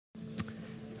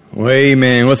Well,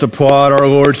 amen. Let's applaud our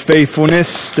Lord's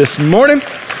faithfulness this morning.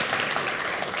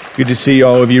 Good to see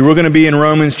all of you. We're going to be in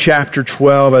Romans chapter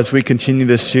 12 as we continue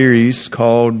this series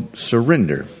called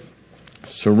Surrender.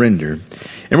 Surrender. And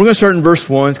we're going to start in verse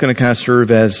 1. It's going to kind of serve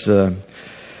as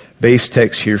base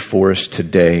text here for us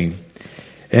today.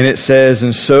 And it says,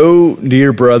 "And so,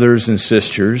 dear brothers and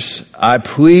sisters, I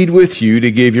plead with you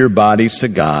to give your bodies to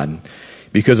God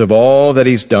because of all that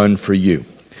He's done for you.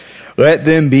 Let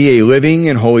them be a living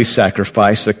and holy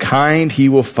sacrifice, the kind He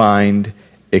will find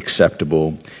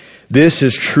acceptable. This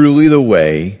is truly the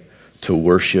way to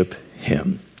worship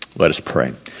Him." Let us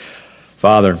pray.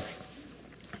 Father,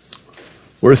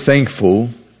 we're thankful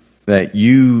that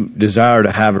you desire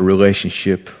to have a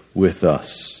relationship with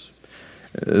us,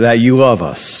 that you love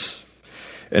us.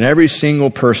 And every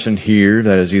single person here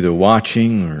that is either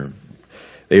watching or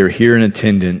they are here in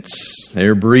attendance, they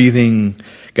are breathing,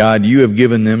 God, you have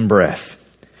given them breath,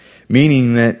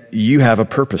 meaning that you have a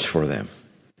purpose for them.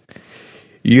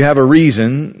 You have a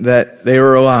reason that they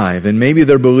are alive, and maybe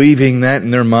they're believing that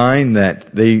in their mind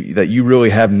that you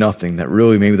really have nothing, that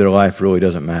really maybe their life really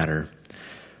doesn't matter.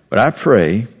 But I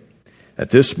pray that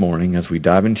this morning, as we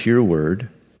dive into your word,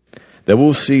 that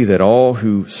we'll see that all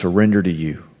who surrender to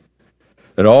you,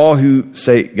 that all who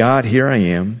say, God, here I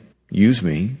am, use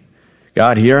me.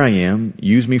 God, here I am,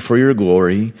 use me for your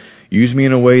glory. Use me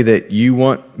in a way that you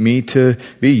want me to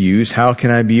be used. How can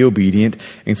I be obedient?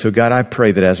 And so, God, I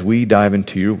pray that as we dive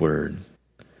into your word,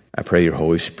 I pray your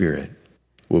Holy Spirit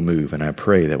will move. And I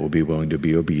pray that we'll be willing to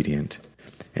be obedient.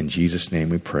 In Jesus' name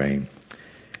we pray.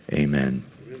 Amen.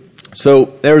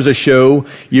 So there was a show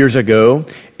years ago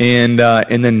and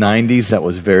in the 90s that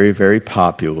was very, very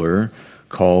popular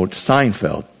called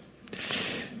Seinfeld.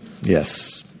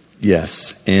 Yes.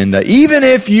 And even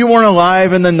if you weren't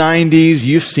alive in the 90s,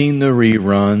 you've seen the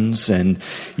reruns and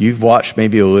you've watched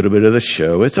maybe a little bit of the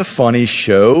show. It's a funny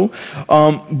show.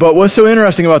 But what's so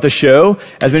interesting about the show,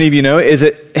 as many of you know, is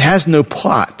it has no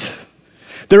plot.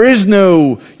 There is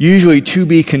no usually to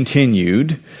be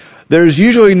continued. There's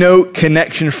usually no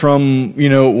connection from,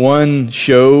 one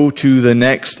show to the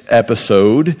next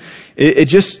episode. It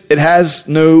has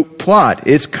no plot.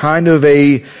 It's kind of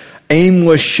a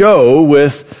aimless show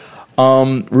with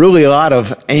really a lot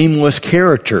of aimless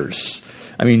characters.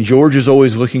 I mean, George is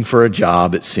always looking for a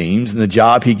job, it seems, and the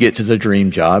job he gets is a dream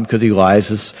job because he lies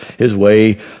his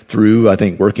way through, I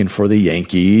think, working for the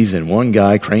Yankees. And one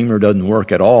guy, Kramer, doesn't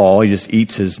work at all. He just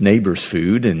eats his neighbor's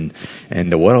food, and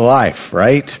what a life,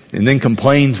 right? And then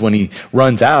complains when he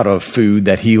runs out of food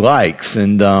that he likes.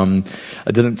 And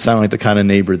it doesn't sound like the kind of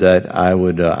neighbor that I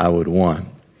would want.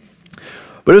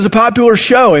 But it was a popular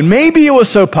show, and maybe it was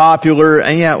so popular,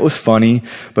 and yeah, it was funny,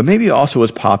 but maybe it also was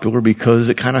popular because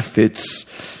it kind of fits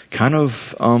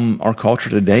our culture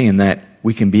today in that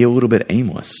we can be a little bit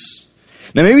aimless.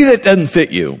 Now, maybe that doesn't fit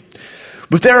you,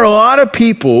 but there are a lot of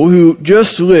people who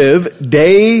just live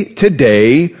day to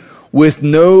day with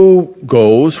no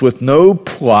goals, with no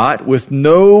plot, with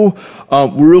no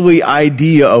really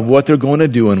idea of what they're going to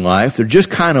do in life. They're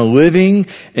just kind of living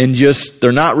and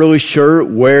they're not really sure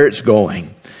where it's going.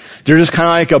 They're just kind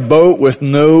of like a boat with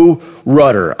no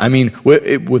rudder. I mean,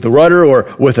 with a rudder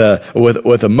or with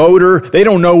a motor, they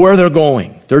don't know where they're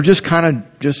going. They're just kind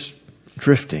of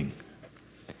drifting.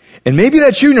 And maybe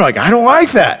that's you and you're like, I don't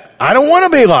like that. I don't want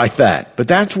to be like that. But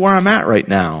that's where I'm at right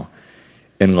now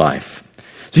in life.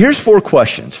 So here's 4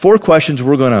 questions. 4 questions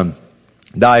we're going to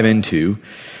dive into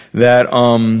that,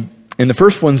 and the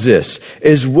first one's this,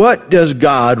 is what does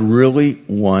God really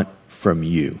want from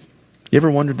you? You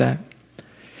ever wondered that?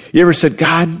 You ever said,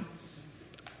 God,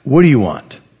 what do you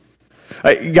want?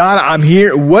 God, I'm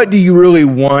here. What do you really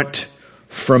want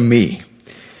from me?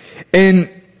 And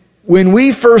when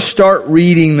we first start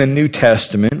reading the New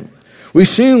Testament, we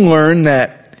soon learn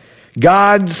that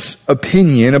God's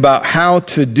opinion about how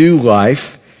to do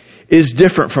life is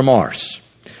different from ours.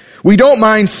 We don't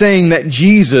mind saying that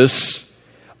Jesus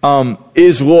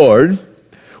is Lord.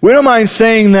 We don't mind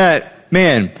saying that,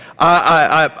 man,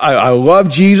 I love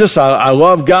Jesus, I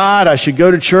love God, I should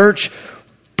go to church.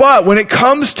 But when it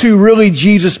comes to really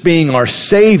Jesus being our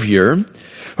Savior,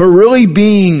 or really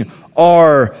being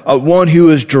our one who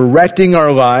is directing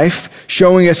our life,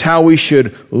 showing us how we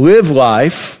should live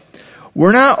life,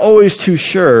 we're not always too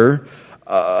sure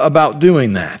about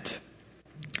doing that.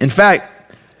 In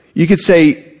fact, you could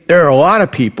say there are a lot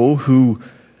of people who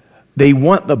they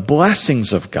want the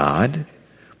blessings of God,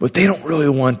 but they don't really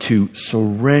want to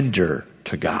surrender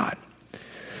to God.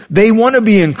 They want to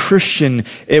be in Christian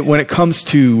when it comes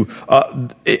to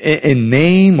in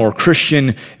name or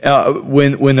Christian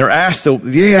when they're asked.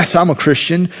 Yes, I'm a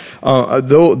Christian.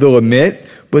 They'll admit,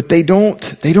 but they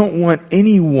don't want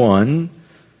anyone,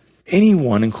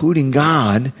 including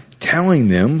God, telling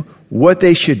them what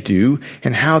they should do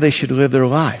and how they should live their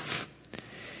life.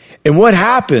 And what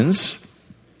happens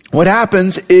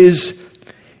is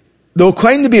they'll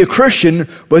claim to be a Christian,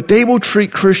 but they will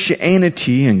treat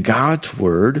Christianity and God's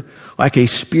Word like a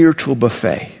spiritual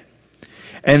buffet.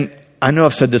 And I know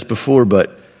I've said this before,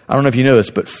 but I don't know if you know this,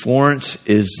 but Florence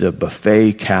is the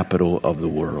buffet capital of the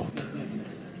world.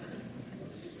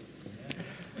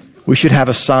 We should have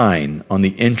a sign on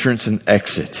the entrance and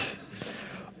exit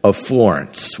of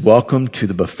Florence. Welcome to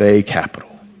the buffet capital.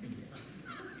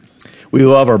 We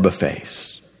love our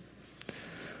buffets.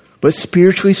 But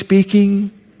spiritually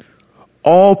speaking,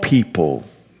 all people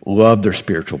love their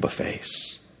spiritual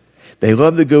buffets. They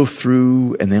love to go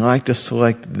through and they like to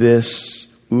select this.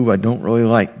 Ooh, I don't really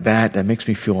like that. That makes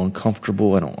me feel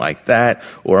uncomfortable. I don't like that.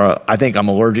 Or I think I'm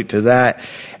allergic to that.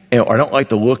 Or I don't like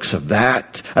the looks of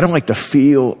that. I don't like the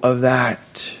feel of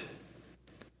that.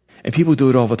 And people do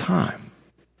it all the time.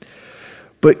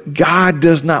 But God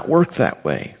does not work that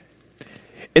way.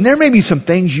 And there may be some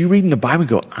things you read in the Bible and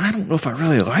go, I don't know if I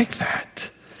really like that.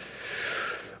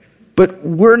 But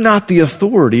we're not the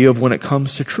authority of when it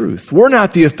comes to truth. We're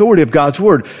not the authority of God's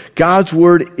Word. God's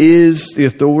Word is the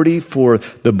authority for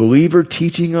the believer,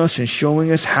 teaching us and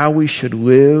showing us how we should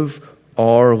live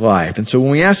our life. And so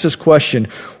when we ask this question,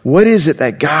 what is it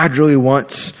that God really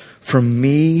wants from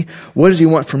me? What does He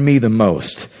want from me the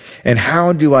most? And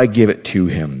how do I give it to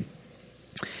Him?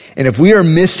 And if we are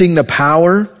missing the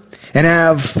power and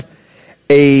have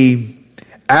a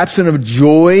absence of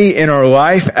joy in our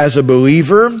life as a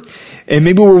believer, and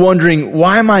maybe we're wondering,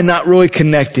 why am I not really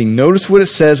connecting? Notice what it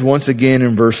says once again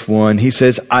in verse 1. He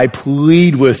says, I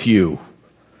plead with you.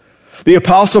 The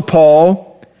Apostle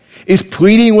Paul is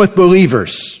pleading with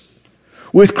believers,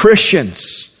 with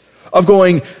Christians, of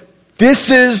going, this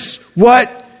is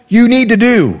what you need to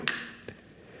do.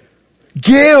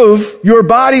 Give your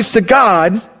bodies to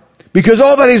God because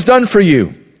all that He's done for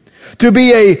you. To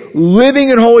be a living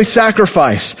and holy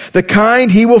sacrifice, the kind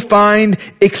He will find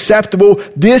acceptable.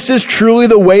 This is truly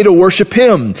the way to worship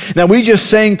Him. Now, we just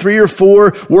sang 3 or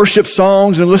 4 worship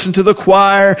songs and listened to the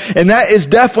choir, and that is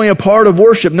definitely a part of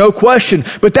worship, no question.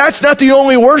 But that's not the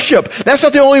only worship. That's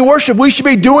not the only worship we should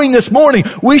be doing this morning.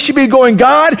 We should be going,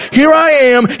 God, here I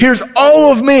am. Here's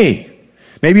all of me.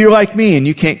 Maybe you're like me and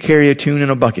you can't carry a tune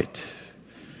in a bucket.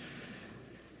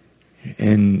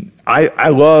 And I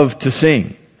love to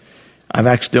sing. I've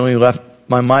accidentally left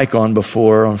my mic on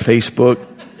before on Facebook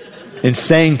and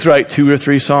sang through like 2 or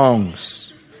 3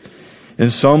 songs.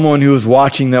 And someone who was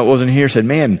watching that wasn't here said,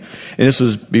 man, and this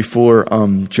was before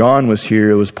John was here.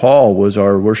 It was Paul was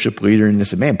our worship leader. And they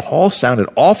said, man, Paul sounded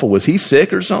awful. Was he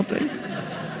sick or something?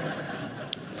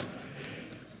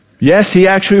 Yes, he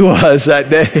actually was that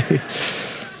day.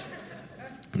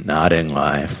 No, I didn't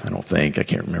lie. I don't think. I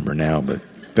can't remember now, but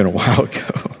it's been a while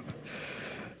ago.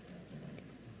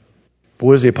 But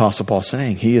what is the Apostle Paul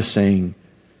saying? He is saying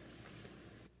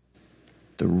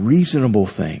the reasonable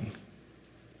thing,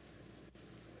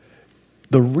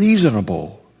 the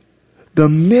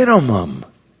minimum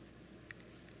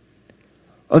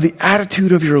of the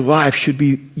attitude of your life should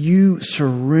be you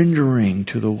surrendering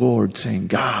to the Lord, saying,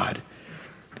 God,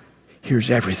 here's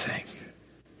everything.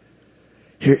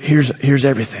 Here's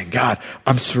everything. God,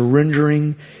 I'm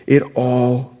surrendering it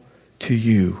all to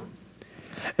you.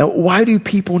 Now, why do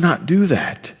people not do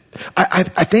that? I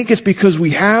think it's because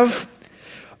we have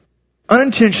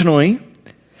unintentionally,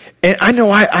 and I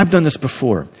know I've done this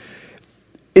before,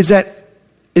 is that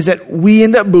we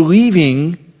end up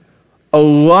believing a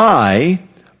lie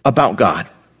about God.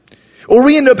 Or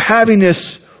we end up having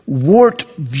this warped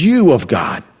view of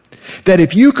God. That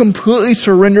if you completely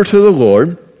surrender to the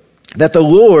Lord, that the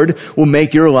Lord will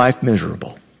make your life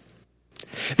miserable.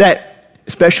 That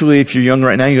especially if you're young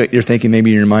right now, you're thinking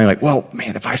maybe in your mind like, well,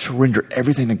 man, if I surrender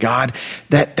everything to God,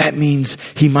 that means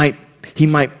He might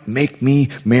make me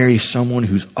marry someone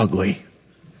who's ugly.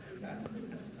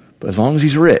 But as long as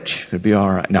he's rich, it'd be all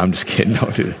right. No, I'm just kidding.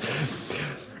 Don't do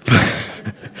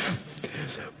that.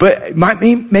 But it might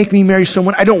make me marry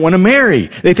someone I don't want to marry.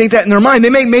 They think that in their mind. They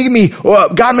may make me,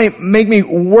 God may make me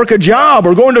work a job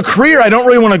or go into a career I don't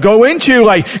really want to go into.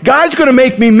 Like, God's going to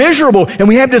make me miserable. And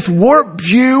we have this warped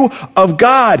view of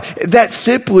God that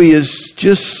simply is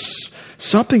just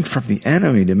something from the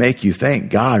enemy to make you think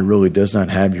God really does not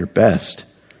have your best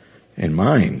in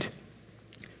mind.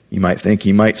 You might think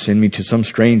he might send me to some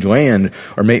strange land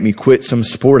or make me quit some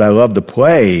sport I love to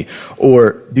play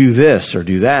or do this or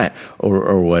do that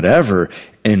or whatever.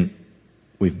 And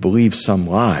we've believed some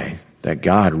lie that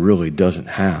God really doesn't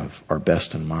have our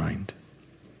best in mind.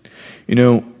 You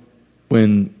know,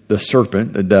 when the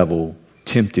serpent, the devil,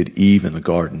 tempted Eve in the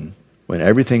garden, when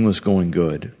everything was going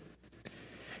good,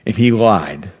 and he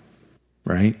lied,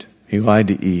 right? He lied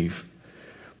to Eve.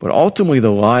 But ultimately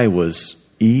the lie was,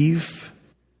 Eve,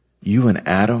 you and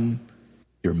Adam,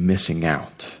 you're missing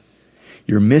out.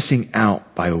 You're missing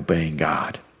out by obeying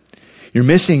God. You're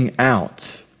missing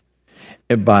out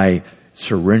by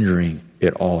surrendering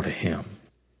it all to Him.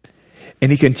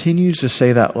 And he continues to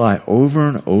say that lie over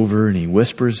and over, and he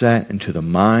whispers that into the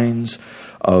minds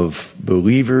of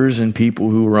believers and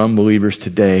people who are unbelievers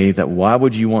today, that why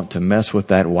would you want to mess with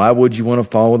that? Why would you want to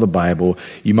follow the Bible?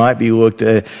 You might be looked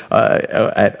at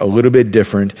a little bit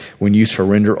different when you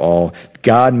surrender all.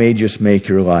 God may just make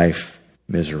your life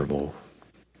miserable.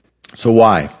 So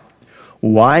why?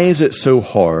 Why is it so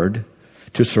hard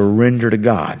to surrender to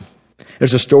God?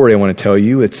 There's a story I want to tell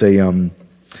you. It's a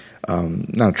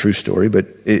not a true story, but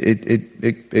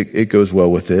it goes well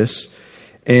with this.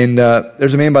 And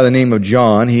there's a man by the name of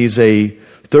John. He's a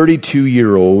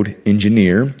 32-year-old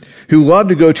engineer who loved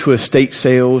to go to estate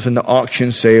sales and to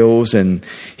auction sales, and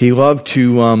he loved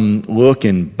to look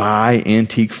and buy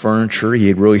antique furniture. He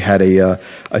had really had a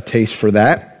taste for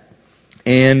that.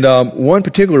 And one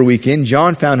particular weekend,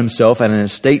 John found himself at an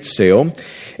estate sale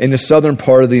in the southern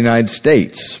part of the United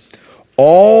States.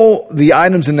 All the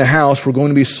items in the house were going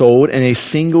to be sold in a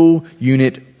single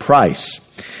unit price.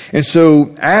 And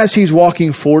so as he's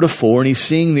walking floor to floor and he's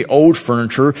seeing the old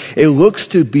furniture, it looks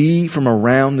to be from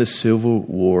around the Civil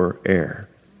War era.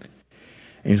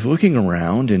 And he's looking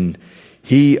around, and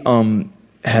he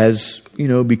has,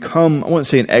 become, I wouldn't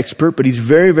say an expert, but he's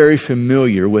very, very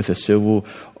familiar with the Civil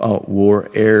War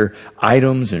era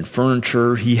items and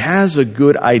furniture. He has a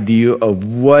good idea of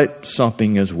what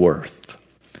something is worth.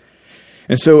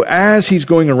 And so as he's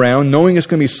going around, knowing it's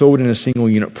going to be sold in a single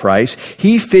unit price,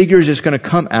 he figures it's going to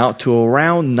come out to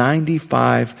around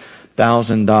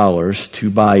 $95,000 to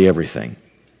buy everything.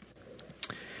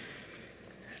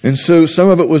 And so some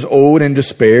of it was old and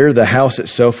despair. The house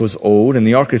itself was old, and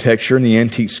the architecture and the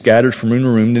antiques scattered from room to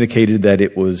room indicated that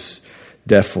it was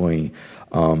definitely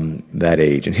that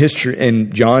age.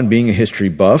 And John, being a history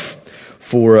buff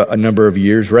for a number of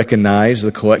years, recognized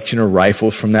the collection of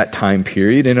rifles from that time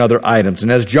period and other items.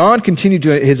 And as John continued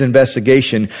his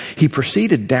investigation, he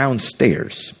proceeded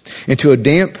downstairs into a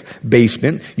damp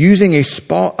basement using a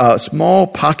small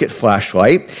pocket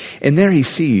flashlight. And there he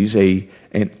sees an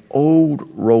old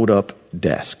rolled up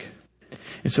desk.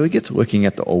 And so he gets looking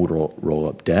at the old roll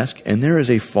up desk, and there is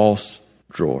a false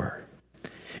drawer.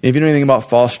 If you know anything about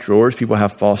false drawers, people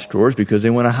have false drawers because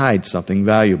they want to hide something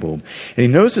valuable. And he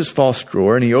knows this false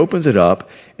drawer, and he opens it up,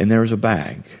 and there's a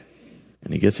bag.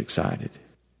 And he gets excited.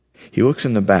 He looks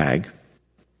in the bag,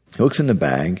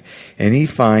 and he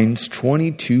finds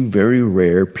 22 very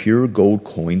rare pure gold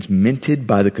coins minted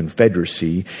by the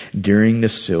Confederacy during the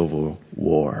Civil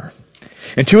War.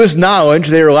 And to his knowledge,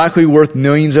 they are likely worth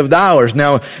millions of dollars.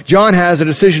 Now, John has a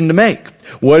decision to make.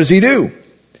 What does he do?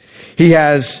 He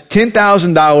has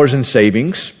 $10,000 in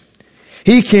savings.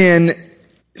 He can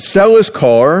sell his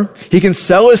car. He can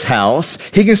sell his house.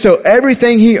 He can sell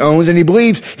everything he owns, and he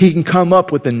believes he can come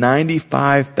up with the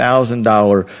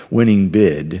 $95,000 winning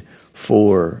bid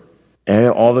for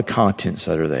all the contents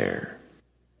that are there.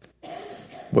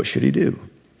 What should he do?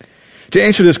 To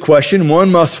answer this question,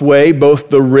 one must weigh both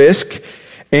the risk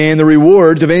and the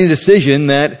rewards of any decision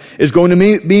that is going to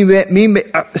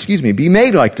be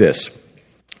made like this.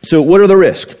 So what are the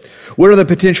risks? What are the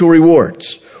potential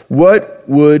rewards? What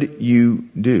would you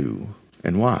do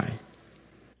and why?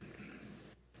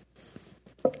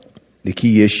 The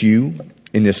key issue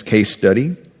in this case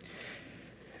study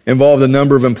involved a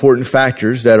number of important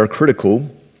factors that are critical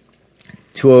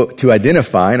to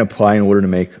identify and apply in order to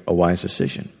make a wise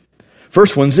decision.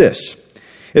 First one's this.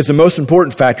 It's the most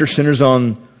important factor, centers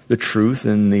on the truth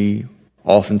and the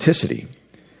authenticity.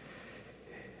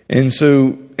 And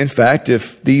so, in fact,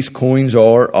 if these coins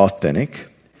are authentic,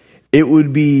 it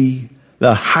would be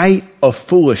the height of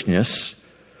foolishness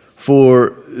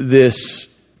for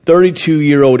this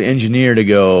 32-year-old engineer to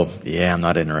go, yeah, I'm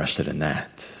not interested in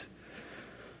that.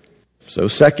 So,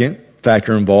 second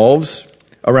factor involves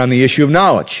around the issue of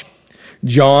knowledge.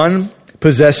 John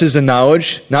possesses a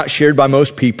knowledge not shared by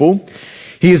most people.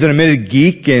 He is an admitted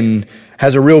geek and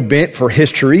has a real bent for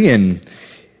history, and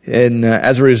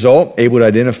as a result, able to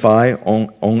identify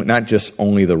not just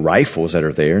only the rifles that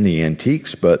are there and the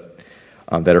antiques, but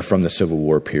that are from the Civil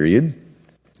War period,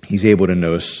 he's able to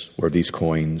notice where these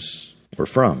coins were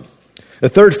from. The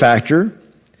third factor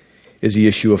is the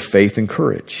issue of faith and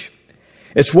courage.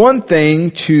 It's one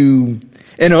thing to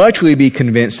intellectually be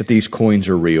convinced that these coins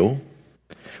are real,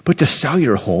 but to sell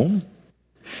your home,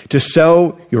 to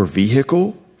sell your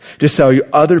vehicle, to sell your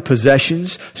other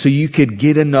possessions so you could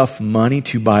get enough money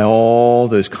to buy all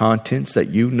those contents that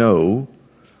you know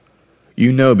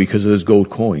because of those gold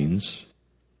coins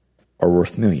are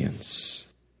worth millions.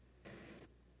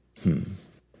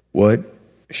 What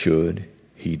should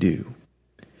he do?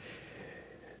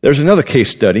 There's another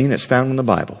case study, and it's found in the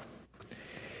Bible.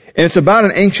 And it's about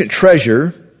an ancient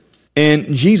treasure,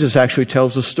 and Jesus actually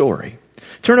tells the story.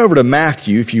 Turn over to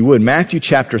Matthew, if you would. Matthew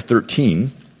chapter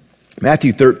 13.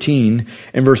 Matthew 13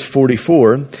 and verse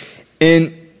 44.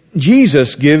 And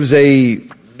Jesus gives a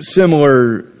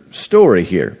similar story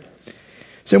here.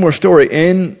 Similar story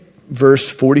in verse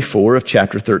 44 of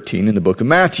chapter 13 in the book of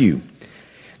Matthew. And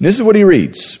this is what he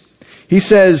reads. He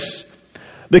says,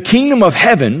 "The kingdom of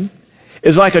heaven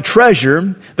is like a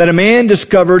treasure that a man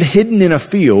discovered hidden in a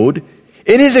field.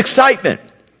 In his excitement,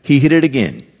 he hid it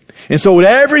again and sold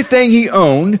everything he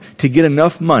owned to get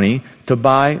enough money to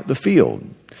buy the field."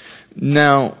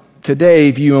 Now, today,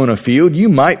 if you own a field, you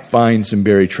might find some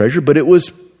buried treasure, but it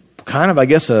was kind of, I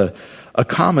guess, a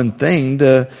common thing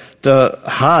to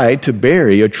hide, to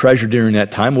bury a treasure during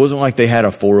that time. It wasn't like they had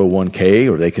a 401k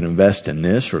or they could invest in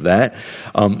this or that.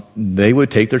 They would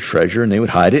take their treasure and they would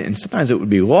hide it, and sometimes it would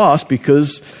be lost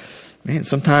because,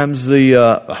 sometimes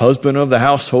the husband of the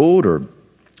household or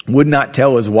would not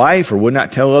tell his wife or would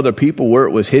not tell other people where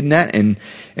it was hidden at, and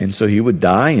so he would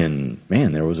die, and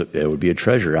there would be a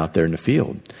treasure out there in the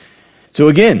field. So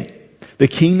again, the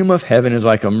kingdom of heaven is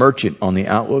like a merchant on the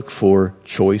outlook for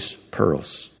choice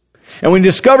pearls. And when he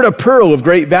discovered a pearl of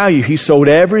great value, he sold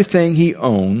everything he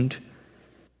owned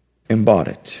and bought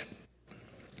it.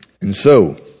 And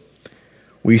so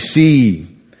we see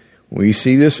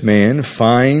this man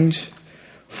find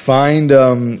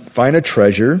a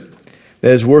treasure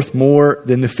that is worth more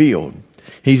than the field.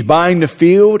 He's buying the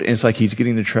field, and it's like he's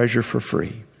getting the treasure for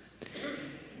free.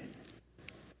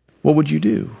 What would you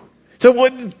do? So,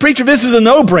 preacher, this is a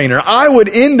no-brainer. I would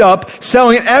end up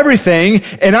selling everything,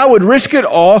 and I would risk it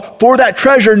all for that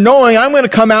treasure, knowing I'm going to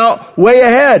come out way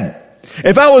ahead.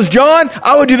 If I was John,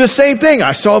 I would do the same thing.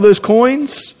 I saw those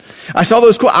coins.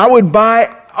 I would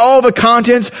buy all the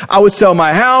contents. I would sell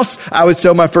my house. I would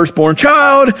sell my firstborn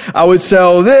child. I would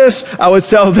sell this. I would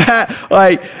sell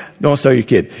that. Don't sell your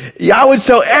kid. I would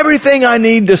sell everything I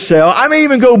need to sell. I may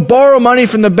even go borrow money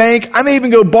from the bank. I may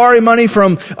even go borrow money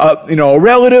from, a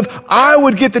relative. I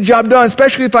would get the job done,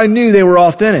 especially if I knew they were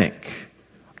authentic.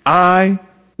 I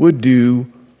would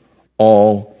do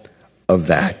all of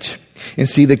that. And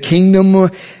see, the kingdom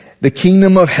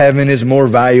of heaven is more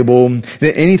valuable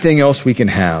than anything else we can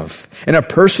have. And a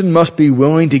person must be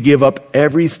willing to give up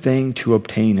everything to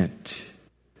obtain it.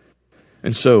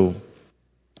 And so,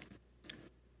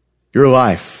 your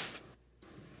life,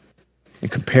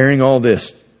 and comparing all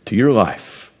this to your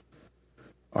life,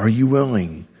 are you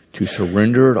willing to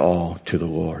surrender it all to the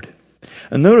Lord?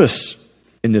 And notice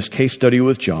in this case study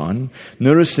with John,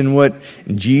 notice in what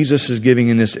Jesus is giving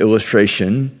in this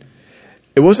illustration,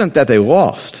 it wasn't that they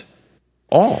lost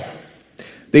all.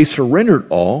 They surrendered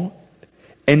all,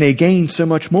 and they gained so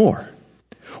much more.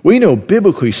 We know,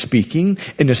 biblically speaking,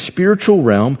 in the spiritual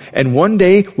realm, and one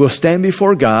day we'll stand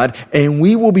before God, and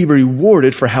we will be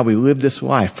rewarded for how we lived this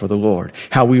life for the Lord.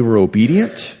 How we were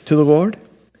obedient to the Lord.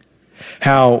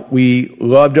 How we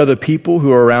loved other people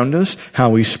who are around us.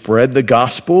 How we spread the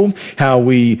gospel. How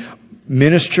we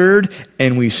ministered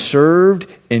and we served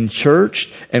in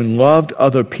church and loved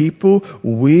other people.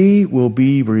 We will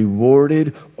be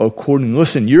rewarded accordingly.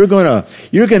 Listen, you're gonna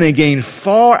gain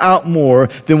far out more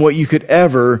than what you could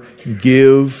ever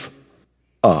give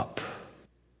up.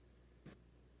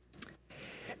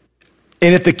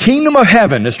 And if the kingdom of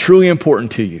heaven is truly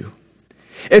important to you,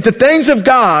 if the things of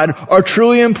God are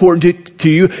truly important to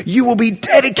you, you will be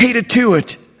dedicated to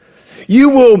it. You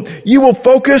will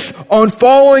focus on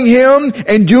following Him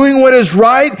and doing what is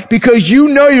right because you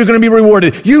know you're going to be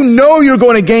rewarded. You know you're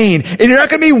going to gain. And you're not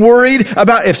going to be worried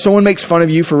about if someone makes fun of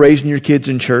you for raising your kids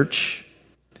in church.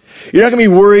 You're not going to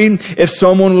be worried if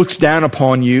someone looks down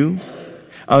upon you.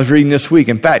 I was reading this week.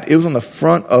 In fact, it was on the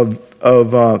front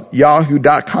of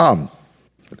Yahoo.com.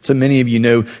 So many of you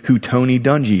know who Tony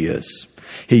Dungy is.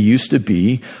 He used to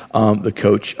be the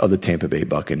coach of the Tampa Bay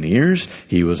Buccaneers.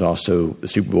 He was also the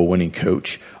Super Bowl winning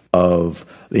coach of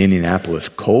the Indianapolis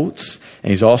Colts.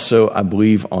 And he's also, I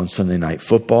believe, on Sunday Night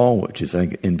Football, which is, I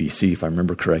think, NBC, if I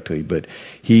remember correctly. But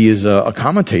he is a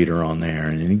commentator on there,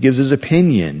 and he gives his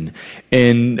opinion.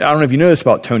 And I don't know if you know this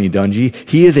about Tony Dungy.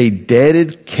 He is a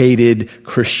dedicated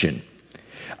Christian.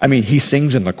 I mean, he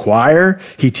sings in the choir.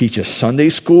 He teaches Sunday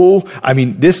school. I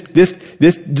mean, this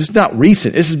is not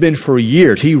recent. This has been for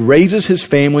years. He raises his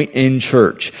family in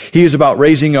church. He is about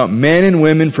raising up men and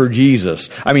women for Jesus.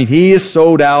 I mean, he is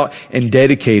sold out and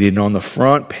dedicated. And on the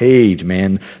front page,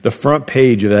 man, the front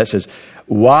page of that says,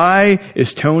 why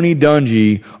is Tony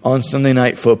Dungy on Sunday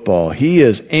Night Football? He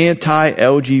is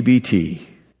anti-LGBT.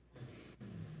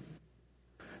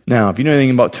 Now, if you know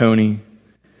anything about Tony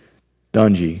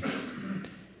Dungy,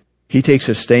 he takes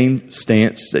the same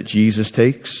stance that Jesus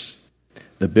takes,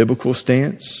 the biblical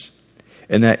stance,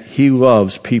 and that he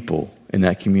loves people in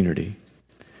that community.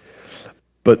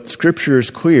 But Scripture is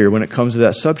clear when it comes to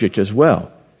that subject as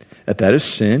well, that is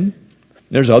sin.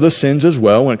 There's other sins as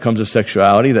well when it comes to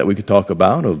sexuality that we could talk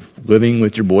about, of living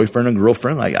with your boyfriend and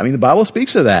girlfriend. The Bible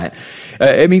speaks of that.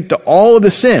 All of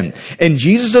the sin. And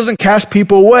Jesus doesn't cast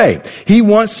people away. He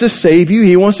wants to save you.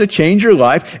 He wants to change your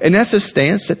life. And that's a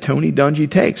stance that Tony Dungy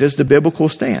takes. It's the biblical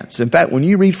stance. In fact, when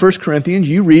you read 1 Corinthians,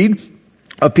 you read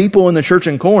of people in the church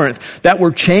in Corinth that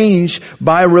were changed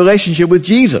by a relationship with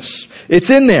Jesus. It's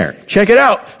in there. Check it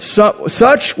out.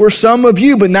 Such were some of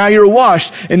you, but now you're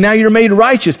washed and now you're made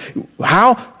righteous.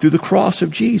 How? Through the cross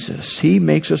of Jesus. He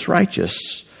makes us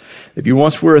righteous. If you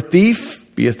once were a thief,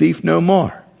 be a thief no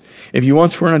more. If you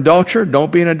once were an adulterer,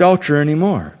 don't be an adulterer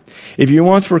anymore. If you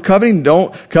once were coveting,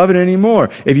 don't covet anymore.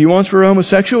 If you once were a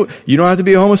homosexual, you don't have to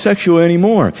be a homosexual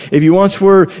anymore. If you once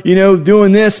were,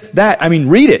 doing this, that,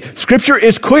 read it. Scripture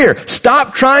is clear.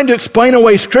 Stop trying to explain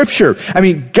away Scripture.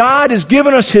 God has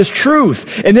given us His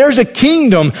truth. And there's a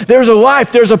kingdom, there's a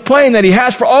life, there's a plan that He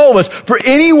has for all of us, for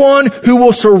anyone who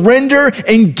will surrender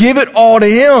and give it all to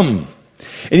Him.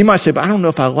 And you might say, but I don't know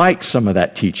if I like some of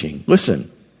that teaching.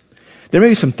 Listen, there may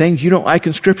be some things you don't like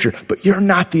in Scripture, but you're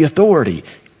not the authority.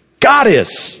 God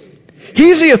is.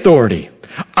 He's the authority.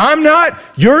 I'm not.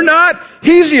 You're not.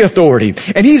 He's the authority.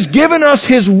 And He's given us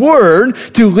His Word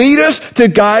to lead us, to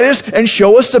guide us, and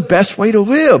show us the best way to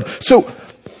live. So,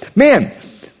 man,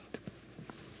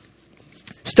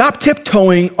 stop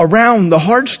tiptoeing around the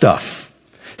hard stuff.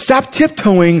 Stop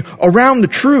tiptoeing around the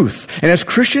truth. And as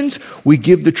Christians, we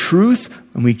give the truth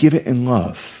and we give it in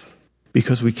love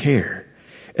because we care.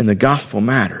 And the gospel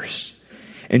matters.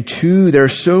 And two, there are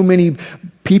so many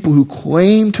people who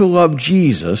claim to love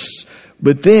Jesus,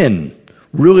 but then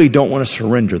really don't want to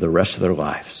surrender the rest of their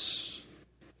lives.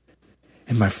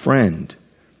 And my friend,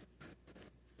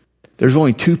 there's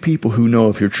only two people who know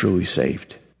if you're truly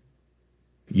saved.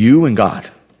 You and God.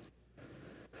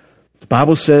 The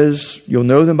Bible says you'll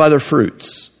know them by their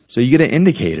fruits. So you get an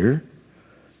indicator.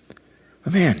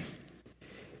 But man,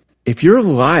 if your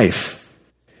life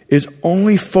is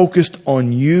only focused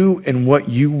on you and what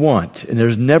you want, and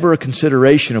there's never a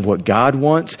consideration of what God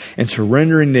wants, and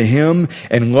surrendering to Him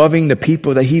and loving the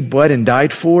people that He bled and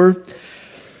died for,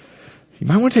 you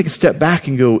might want to take a step back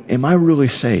and go, am I really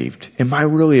saved? Am I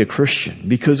really a Christian?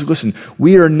 Because listen,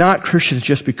 we are not Christians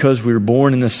just because we were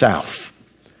born in the South.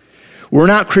 We're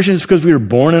not Christians because we were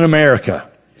born in America.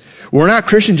 We're not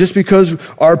Christian just because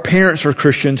our parents are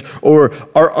Christians, or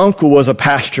our uncle was a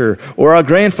pastor, or our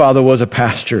grandfather was a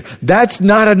pastor. That's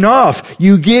not enough.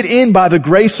 You get in by the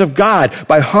grace of God,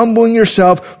 by humbling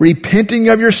yourself, repenting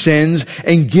of your sins,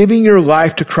 and giving your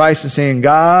life to Christ and saying,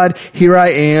 God, here I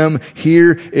am.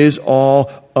 Here is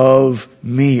all of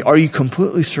me. Are you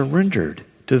completely surrendered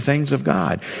to the things of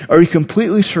God? Are you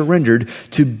completely surrendered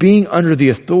to being under the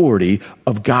authority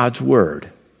of God's Word?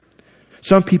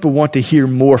 Some people want to hear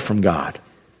more from God.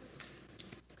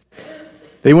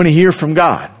 They want to hear from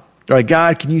God. They're like,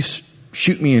 God, can you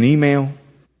shoot me an email?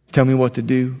 Tell me what to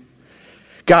do?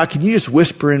 God, can you just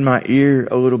whisper in my ear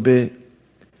a little bit?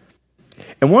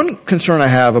 And one concern I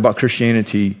have about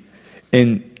Christianity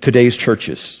in today's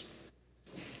churches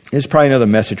is probably another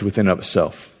message within of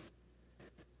itself.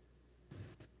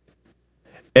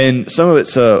 And some of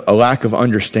it's a lack of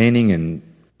understanding and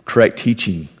correct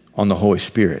teaching on the Holy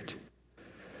Spirit.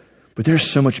 But there's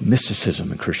so much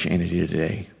mysticism in Christianity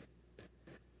today.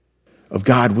 Of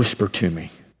God, whisper to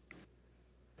me.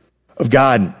 Of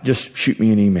God, just shoot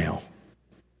me an email.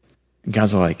 And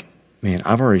God's like, man,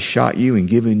 I've already shot you and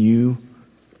given you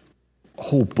a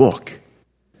whole book.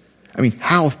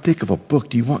 How thick of a book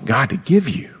do you want God to give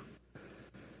you?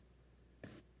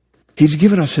 He's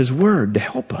given us His Word to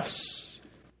help us.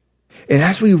 And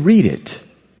as we read it,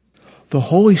 the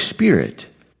Holy Spirit,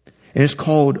 and it's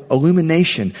called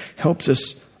illumination, helps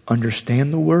us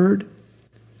understand the Word,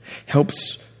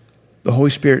 the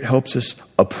Holy Spirit helps us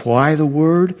apply the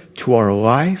Word to our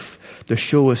life to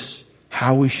show us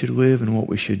how we should live and what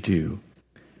we should do.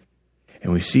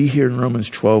 And we see here in Romans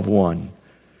 12:1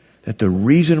 that the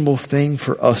reasonable thing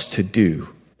for us to do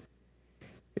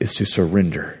is to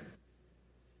surrender,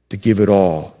 to give it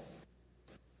all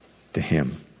to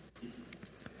Him.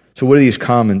 So what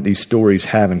do these stories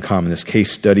have in common? This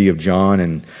case study of John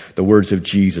and the words of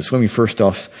Jesus. Let me start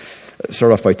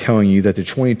off by telling you that the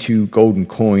 22 golden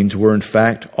coins were in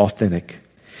fact authentic.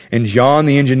 And John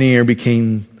the engineer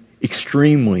became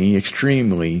extremely,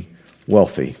 extremely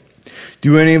wealthy.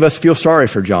 Do any of us feel sorry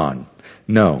for John?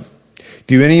 No.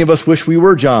 Do any of us wish we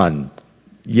were John?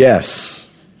 Yes.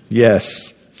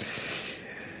 Yes.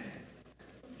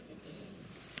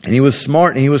 And he was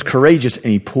smart and he was courageous and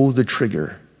he pulled the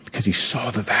trigger because he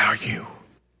saw the value.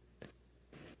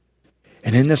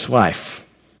 And in this life,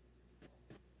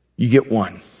 you get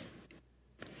one.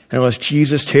 And unless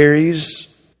Jesus tarries,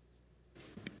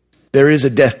 there is a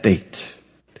death date.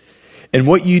 And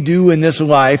what you do in this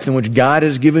life in which God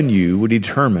has given you will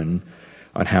determine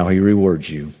on how He rewards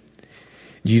you.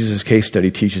 Jesus' case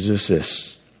study teaches us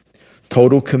this.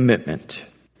 Total commitment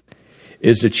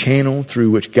is the channel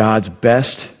through which God's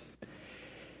best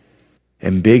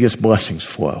and biggest blessings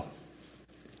flow.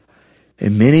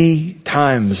 And many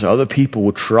times other people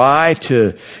will try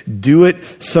to do it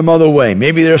some other way.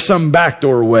 Maybe there's some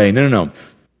backdoor way. No.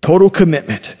 Total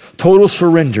commitment, total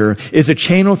surrender is a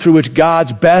channel through which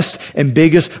God's best and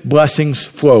biggest blessings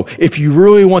flow. If you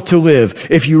really want to live,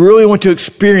 if you really want to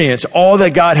experience all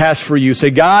that God has for you,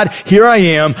 say, God, here I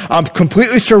am. I'm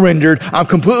completely surrendered. I'm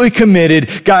completely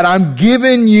committed. God, I'm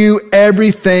giving you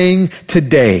everything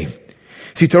today.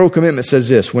 See, total commitment says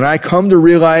this: when I come to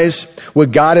realize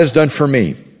what God has done for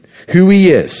me, who He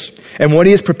is, and what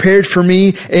He has prepared for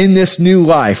me in this new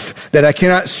life that I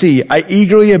cannot see, I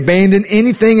eagerly abandon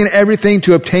anything and everything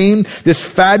to obtain this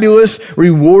fabulous,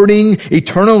 rewarding,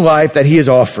 eternal life that He is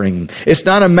offering. It's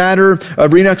not a matter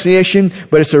of renunciation,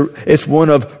 but it's one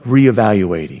of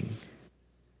reevaluating.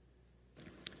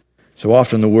 So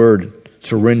often the word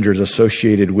surrender is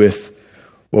associated with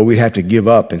what we have to give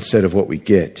up instead of what we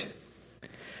get.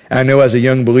 I know as a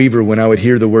young believer, when I would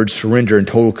hear the word surrender and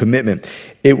total commitment,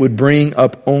 it would bring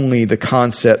up only the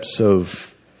concepts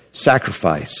of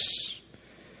sacrifice,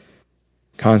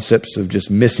 concepts of just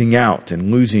missing out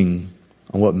and losing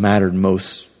on what mattered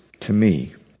most to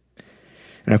me.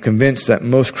 And I'm convinced that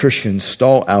most Christians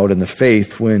stall out in the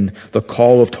faith when the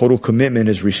call of total commitment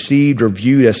is received or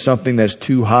viewed as something that's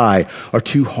too high or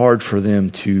too hard for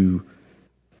them to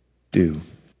do.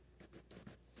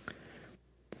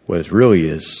 What it really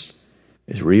is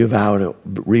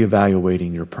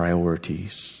reevaluating your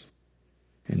priorities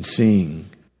and seeing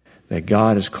that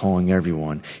God is calling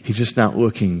everyone. He's just not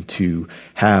looking to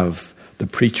have the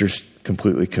preachers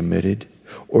completely committed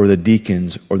or the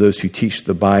deacons or those who teach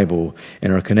the Bible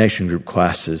in our connection group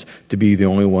classes to be the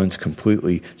only ones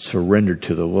completely surrendered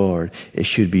to the Lord. It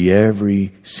should be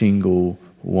every single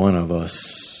one of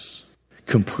us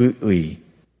completely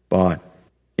bought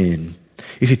in.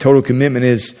 You see, total commitment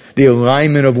is the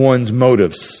alignment of one's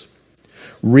motives,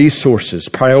 resources,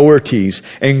 priorities,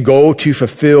 and goal to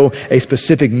fulfill a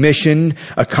specific mission,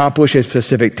 accomplish a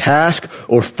specific task,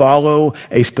 or follow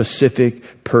a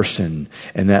specific person.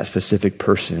 And that specific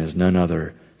person is none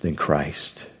other than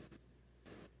Christ,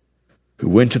 who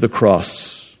went to the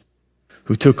cross,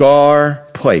 who took our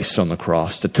place on the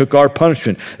cross, that took our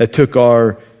punishment, that took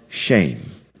our shame.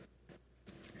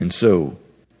 And so,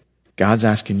 God's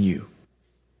asking you,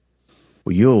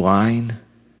 will you align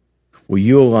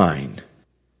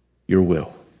your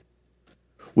will?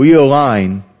 Will you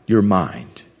align your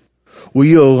mind? Will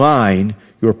you align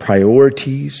your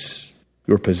priorities,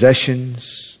 your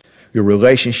possessions, your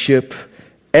relationship,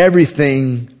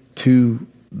 everything to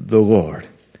the Lord?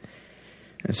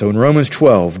 And so in Romans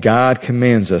 12, God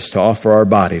commands us to offer our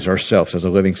bodies, ourselves, as a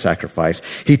living sacrifice.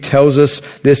 He tells us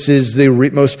this is the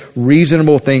most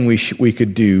reasonable thing we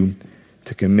could do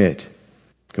to commit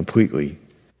completely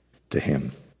to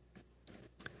Him.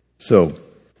 So,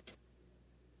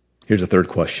 here's a third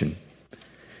question.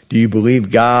 Do you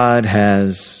believe God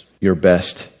has your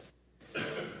best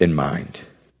in mind?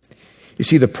 You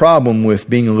see, the problem with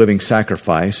being a living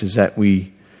sacrifice is that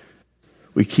we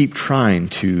keep trying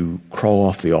to crawl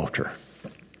off the altar.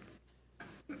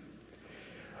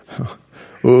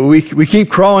 We keep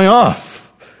crawling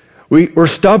off. We're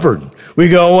stubborn. We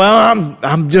go, well,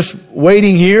 I'm just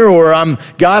waiting here, or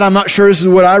God, I'm not sure this is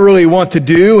what I really want to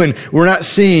do, and we're not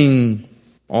seeing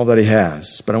all that He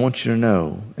has. But I want you to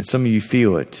know, and some of you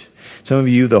feel it, some of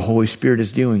you, the Holy Spirit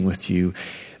is dealing with you,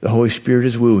 The Holy Spirit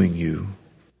is wooing you.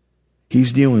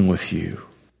 He's dealing with you.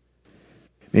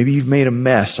 Maybe you've made a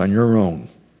mess on your own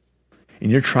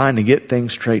and you're trying to get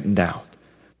things straightened out.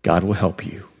 God will help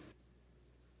you.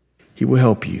 He will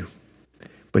help you,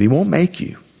 but He won't make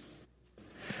you.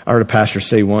 I heard a pastor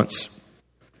say once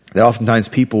that oftentimes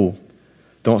people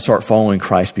don't start following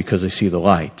Christ because they see the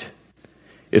light.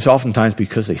 It's oftentimes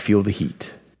because they feel the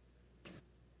heat.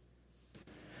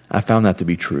 I found that to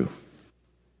be true.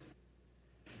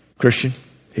 Christian,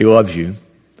 He loves you,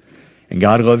 and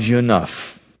God loves you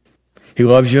enough. He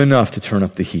loves you enough to turn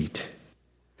up the heat.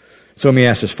 So let me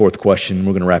ask this fourth question, and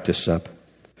we're going to wrap this up.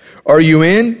 Are you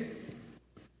in,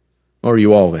 or are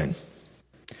you all in?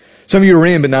 Some of you are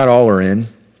in, but not all are in.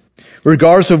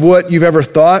 Regardless of what you've ever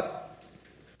thought,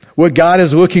 what God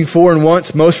is looking for and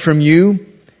wants most from you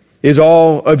is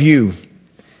all of you.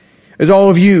 Is all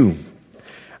of you.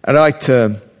 I'd like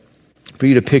for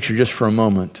you to picture just for a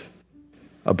moment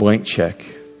a blank check.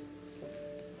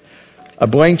 A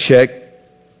blank check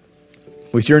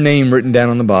with your name written down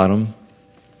on the bottom.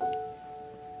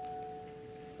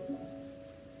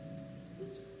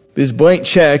 This blank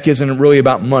check isn't really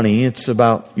about money, it's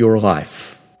about your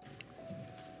life.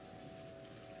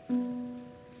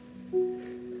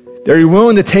 Are you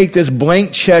willing to take this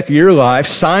blank check of your life,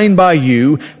 signed by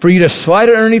you, for you to slide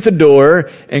it underneath the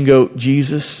door and go,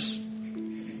 Jesus,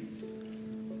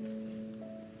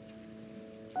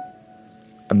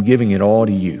 I'm giving it all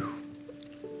to you.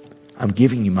 I'm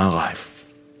giving you my life.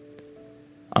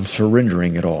 I'm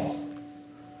surrendering it all.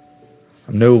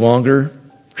 I'm no longer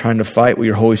trying to fight what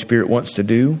your Holy Spirit wants to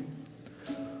do.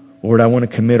 Lord, I want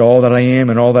to commit all that I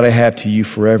am and all that I have to you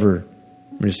forever,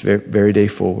 from this very day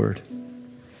forward.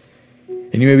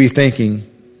 And you may be thinking,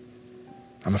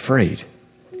 I'm afraid.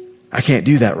 I can't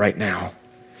do that right now.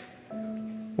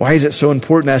 Why is it so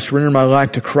important that I surrender my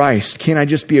life to Christ? Can't I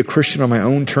just be a Christian on my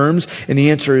own terms? And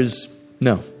the answer is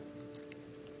no.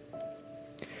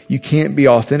 You can't be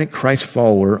an authentic Christ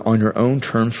follower on your own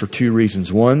terms for two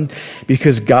reasons. One,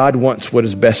 because God wants what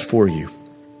is best for you.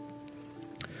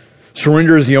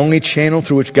 Surrender is the only channel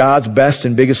through which God's best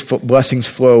and biggest blessings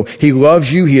flow. He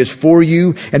loves you, He is for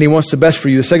you, and He wants the best for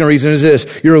you. The second reason is this: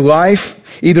 your life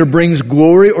either brings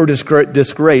glory or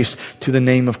disgrace to the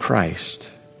name of Christ.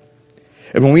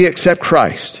 And when we accept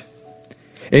Christ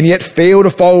and yet fail to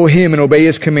follow Him and obey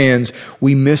His commands,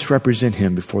 we misrepresent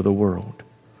Him before the world.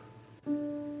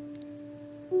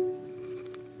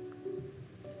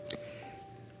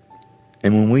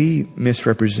 And when we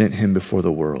misrepresent Him before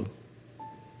the world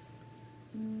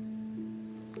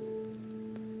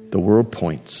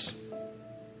points.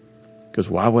 Because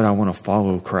why would I want to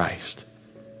follow Christ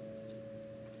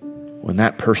when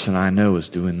that person I know is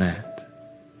doing that?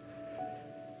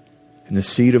 And the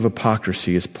seed of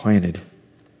hypocrisy is planted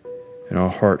in our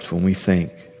hearts when we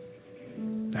think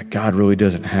that God really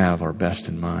doesn't have our best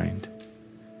in mind.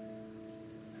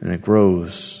 And it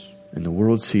grows, and the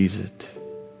world sees it.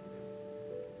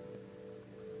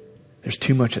 There's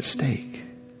too much at stake.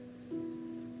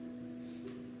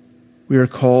 We are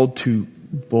called to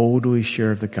boldly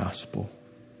share the gospel,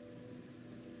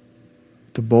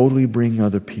 to boldly bring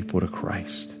other people to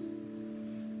Christ,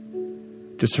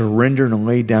 to surrender and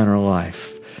lay down our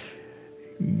life.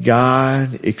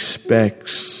 God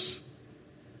expects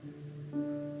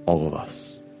all of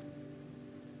us.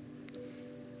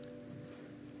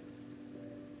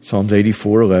 Psalms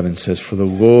 84:11 says, "For the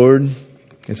Lord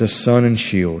is a sun and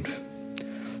shield.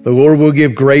 The Lord will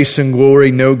give grace and glory.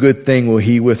 No good thing will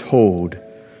He withhold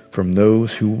from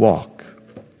those who walk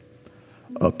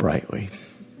uprightly."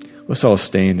 Let's all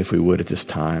stand, if we would, at this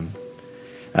time.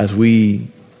 As we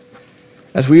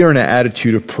are in an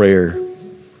attitude of prayer.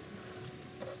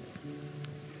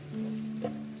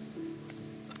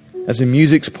 As the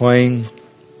music's playing,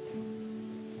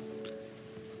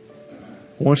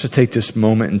 I want us to take this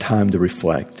moment in time to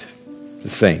reflect, to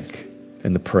think,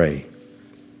 and to pray.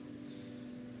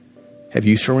 Have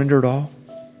you surrendered all?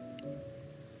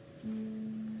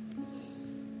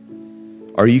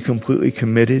 Are you completely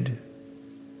committed?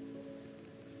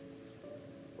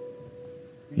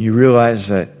 You realize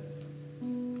that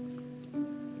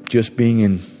just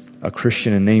being a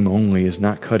Christian in name only is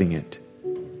not cutting it.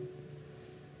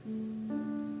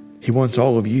 He wants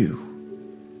all of you.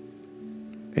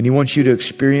 And He wants you to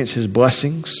experience His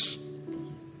blessings.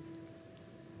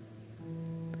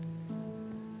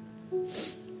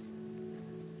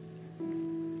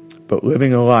 But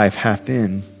living a life half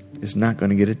in is not going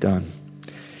to get it done.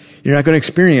 You're not going to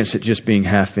experience it just being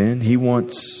half in. He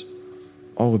wants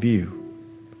all of you.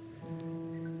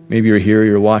 Maybe you're here,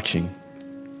 you're watching,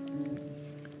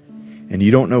 and you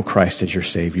don't know Christ as your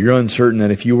Savior. You're uncertain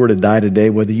that if you were to die today,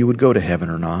 whether you would go to heaven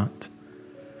or not.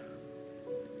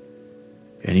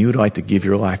 And you would like to give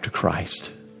your life to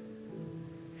Christ.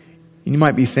 And you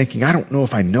might be thinking, I don't know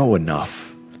if I know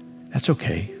enough. That's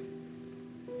okay.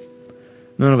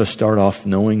 None of us start off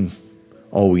knowing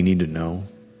all we need to know.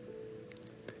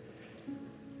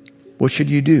 What should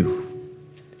you do?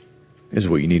 Is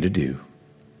what you need to do.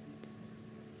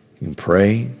 You can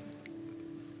pray,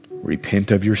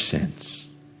 repent of your sins,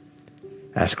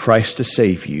 ask Christ to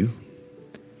save you.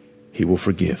 He will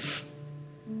forgive.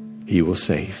 He will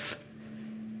save.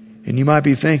 And you might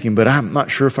be thinking, but I'm not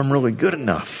sure if I'm really good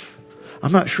enough.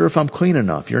 I'm not sure if I'm clean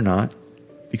enough. You're not,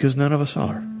 because none of us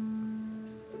are.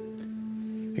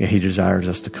 And He desires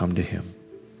us to come to Him.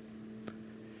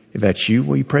 If that's you,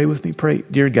 will you pray with me? Pray,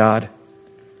 dear God,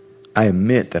 I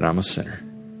admit that I'm a sinner.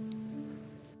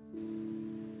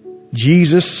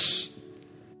 Jesus,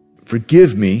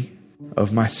 forgive me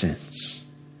of my sins.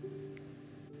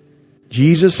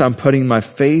 Jesus, I'm putting my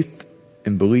faith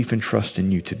and belief and trust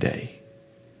in you today.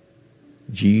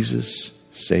 Jesus,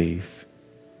 save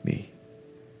me.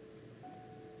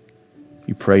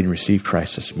 You prayed and received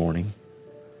Christ this morning.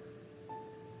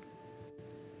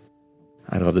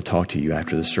 I'd love to talk to you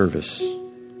after the service.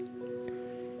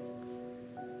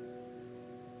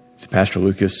 So, Pastor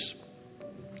Lucas,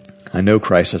 I know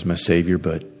Christ as my Savior,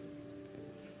 but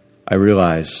I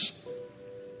realize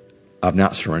I've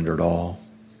not surrendered all.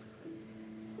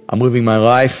 I'm living my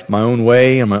life my own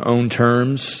way, on my own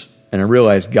terms, and I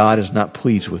realize God is not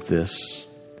pleased with this.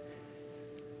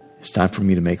 It's time for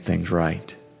me to make things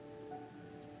right.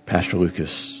 Pastor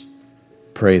Lucas,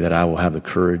 pray that I will have the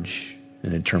courage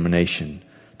and determination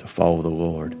to follow the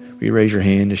Lord. Will you raise your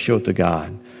hand to show it to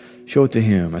God? Show it to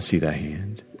Him. I see that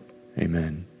hand.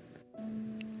 Amen.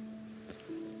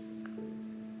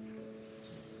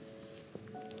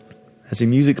 As the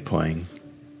music's playing,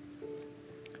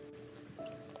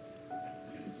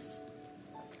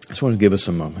 I just want to give us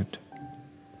a moment.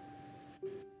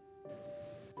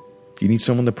 Do you need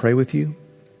someone to pray with you?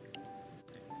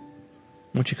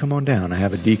 Why don't you come on down? I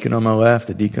have a deacon on my left,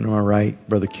 a deacon on my right,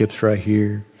 Brother Kip's right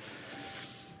here.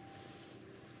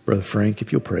 Brother Frank,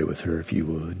 if you'll pray with her, if you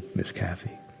would, Miss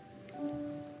Kathy.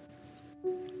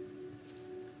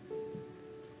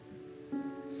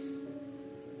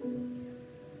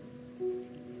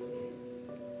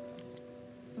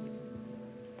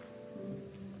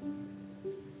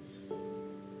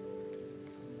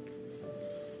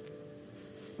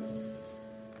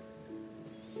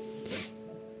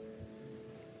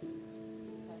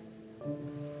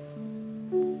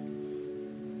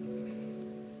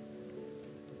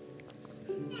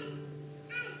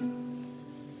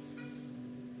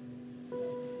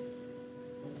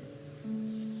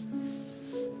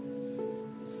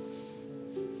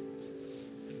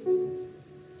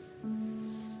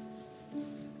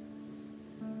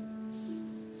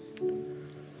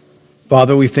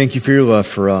 Father, we thank you for your love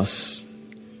for us.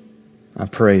 I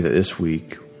pray that this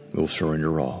week we'll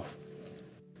surrender all.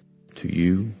 To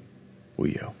you,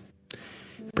 we owe.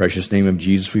 In the precious name of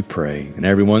Jesus we pray. And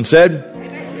everyone said,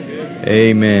 Amen.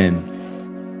 Amen.